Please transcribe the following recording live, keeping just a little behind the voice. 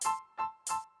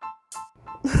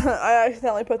I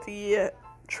accidentally put the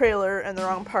trailer in the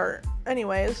wrong part.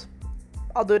 Anyways,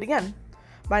 I'll do it again.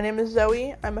 My name is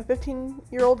Zoe. I'm a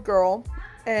 15-year-old girl,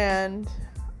 and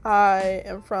I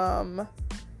am from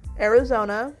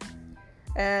Arizona,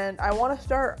 and I want to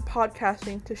start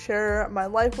podcasting to share my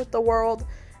life with the world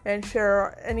and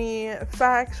share any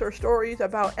facts or stories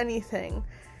about anything,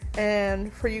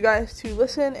 and for you guys to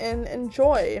listen and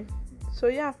enjoy. So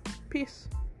yeah, peace.